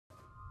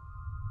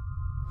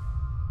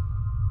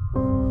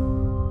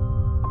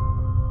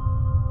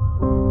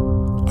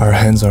Our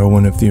hands are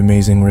one of the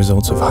amazing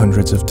results of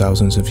hundreds of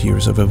thousands of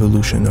years of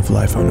evolution of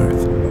life on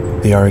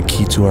Earth. They are a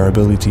key to our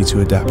ability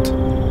to adapt,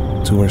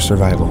 to our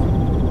survival.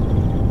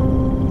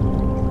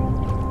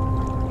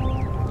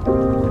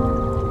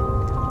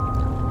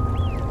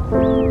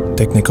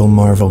 Technical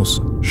marvels,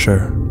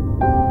 sure,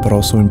 but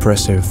also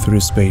impressive through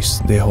the space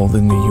they hold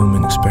in the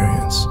human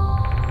experience.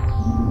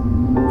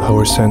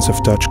 Our sense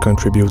of touch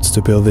contributes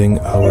to building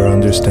our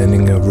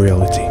understanding of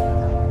reality.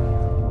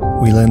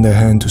 We lend a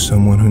hand to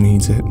someone who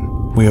needs it.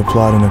 We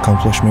applaud an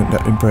accomplishment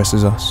that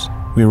impresses us.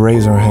 We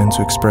raise our hand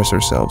to express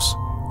ourselves.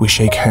 We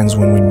shake hands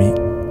when we meet.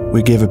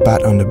 We give a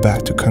pat on the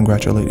back to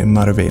congratulate and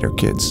motivate our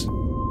kids.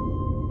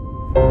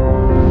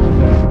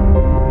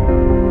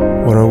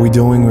 What are we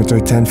doing with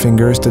our 10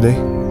 fingers today?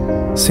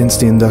 Since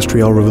the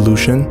Industrial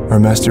Revolution, our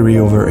mastery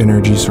over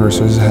energy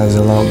sources has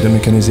allowed the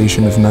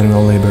mechanization of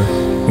manual labor,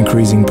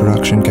 increasing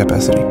production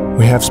capacity.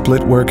 We have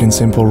split work in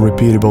simple,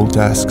 repeatable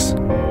tasks.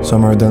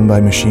 Some are done by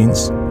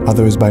machines,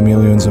 others by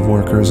millions of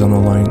workers on a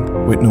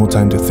line, with no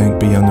time to think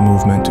beyond the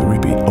movement to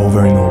repeat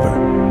over and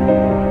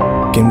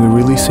over. Can we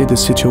really say the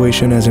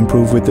situation has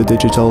improved with the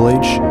digital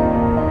age?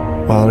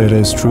 While it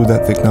is true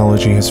that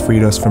technology has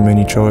freed us from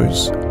many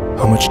chores,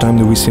 how much time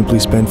do we simply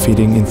spend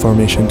feeding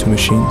information to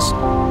machines?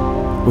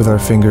 With our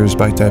fingers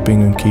by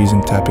tapping on keys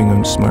and tapping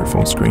on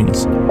smartphone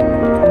screens.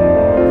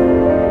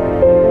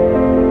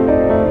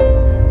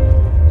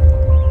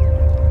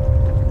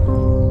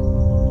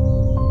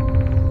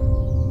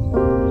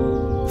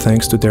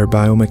 Thanks to their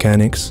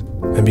biomechanics,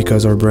 and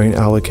because our brain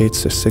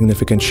allocates a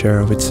significant share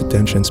of its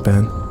attention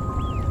span,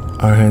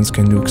 our hands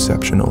can do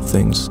exceptional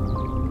things.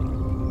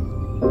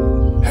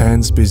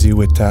 Hands busy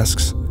with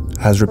tasks,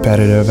 as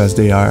repetitive as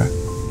they are,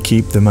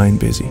 keep the mind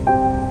busy.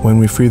 When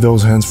we free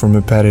those hands from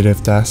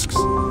repetitive tasks,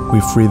 we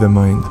free the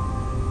mind.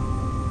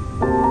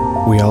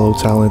 We allow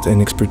talent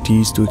and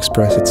expertise to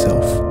express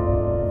itself,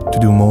 to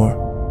do more,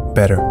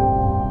 better.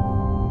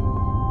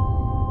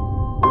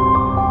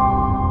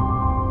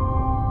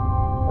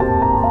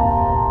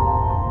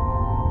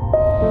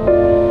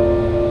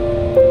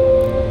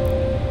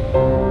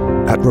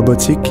 At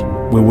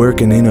Robotiq, we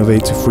work and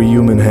innovate to free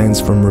human hands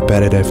from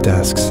repetitive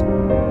tasks.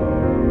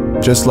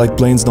 Just like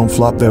planes don't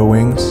flop their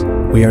wings,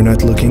 we are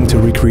not looking to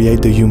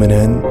recreate the human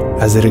hand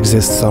as it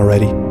exists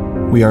already.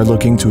 We are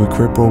looking to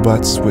equip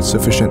robots with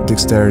sufficient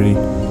dexterity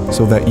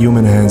so that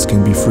human hands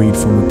can be freed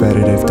from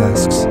repetitive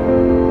tasks.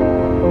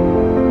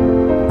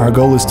 Our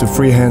goal is to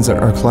free hands at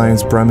our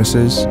clients'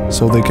 premises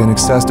so they can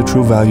access the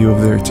true value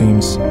of their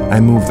teams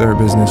and move their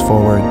business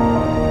forward.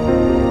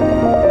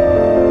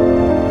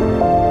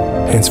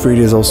 Hands freed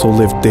is also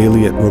lived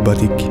daily at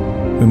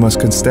Robotiq. We must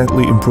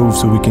constantly improve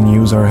so we can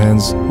use our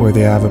hands where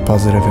they have a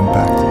positive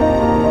impact.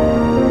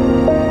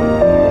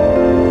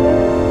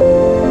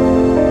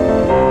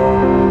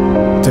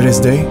 To this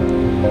day,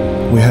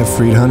 we have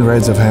freed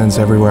hundreds of hands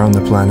everywhere on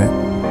the planet.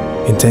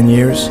 In 10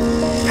 years,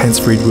 hands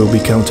freed will be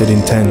counted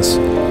in tens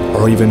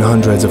or even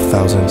hundreds of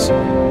thousands.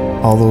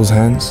 All those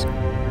hands,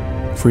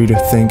 free to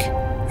think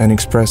and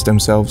express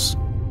themselves,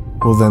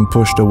 will then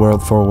push the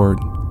world forward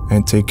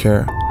and take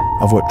care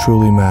of what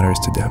truly matters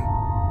to them.